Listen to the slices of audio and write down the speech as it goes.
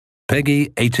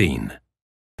Peggy 18.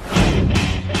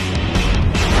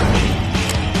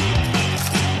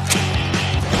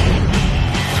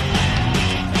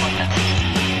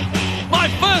 My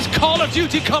first Call of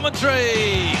Duty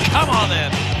commentary! Come on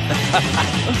then!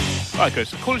 Right,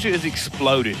 Chris, Call of Duty has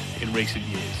exploded in recent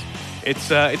years. It's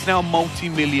now a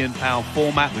multi-million-pound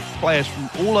format with players from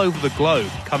all over the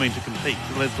globe coming to compete.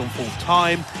 It lives on full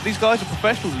time. These guys are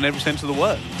professionals in every sense of the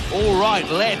word. All right,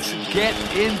 let's get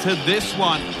into this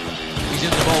one. He's in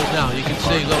the mold now, you can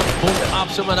see, look, boom, have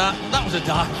some of that. That was a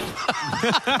dive.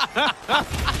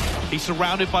 He's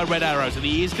surrounded by red arrows and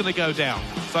he is going to go down.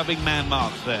 Something man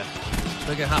marks there.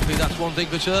 Trigger happy, that's one thing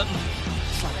for certain.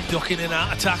 It's like ducking in and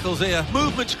out of tackles here.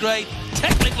 Movement's great,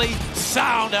 technically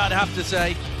sound, I'd have to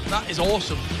say. That is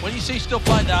awesome. When you see stuff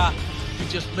like that, it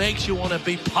just makes you want to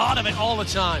be part of it all the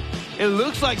time. It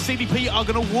looks like CDP are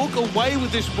going to walk away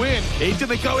with this win. He's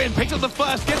going to go in, picks up the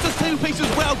first, gets the 2 piece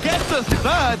as well, gets the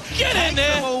third. Get in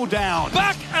there. Them all down.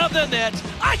 Back of the net.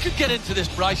 I could get into this,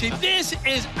 Brycey. This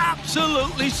is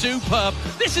absolutely superb.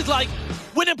 This is like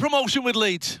winning promotion with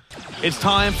Leeds. It's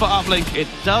time for Uplink. It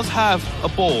does have a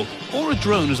ball, or a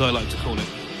drone as I like to call it.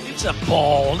 It's a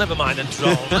ball, never mind a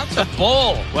drone. That's a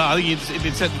ball. Well, I think it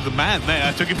intercepted the man there.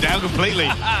 I took him down completely.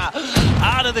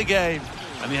 Out of the game.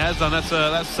 And he has done. That's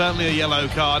certainly a yellow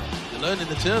card. You're learning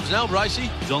the terms now, Brycey.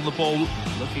 He's on the ball,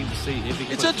 looking to see if he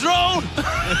can... It's a drone!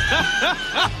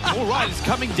 All right, it's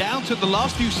coming down to the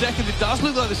last few seconds. It does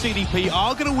look like the CDP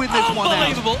are going to win this one out.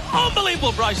 Unbelievable,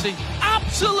 unbelievable, Brycey.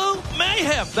 Absolute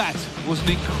mayhem. That was an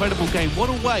incredible game. What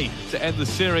a way to end the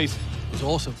series. It was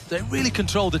awesome. They really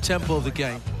controlled the tempo of the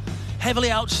game. Heavily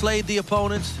outslayed the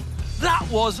opponents. That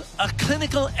was a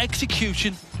clinical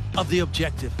execution of the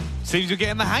objective. Seems you're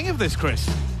getting the hang of this, Chris.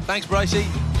 Thanks, Brycey.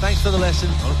 Thanks for the lesson.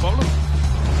 Not a problem.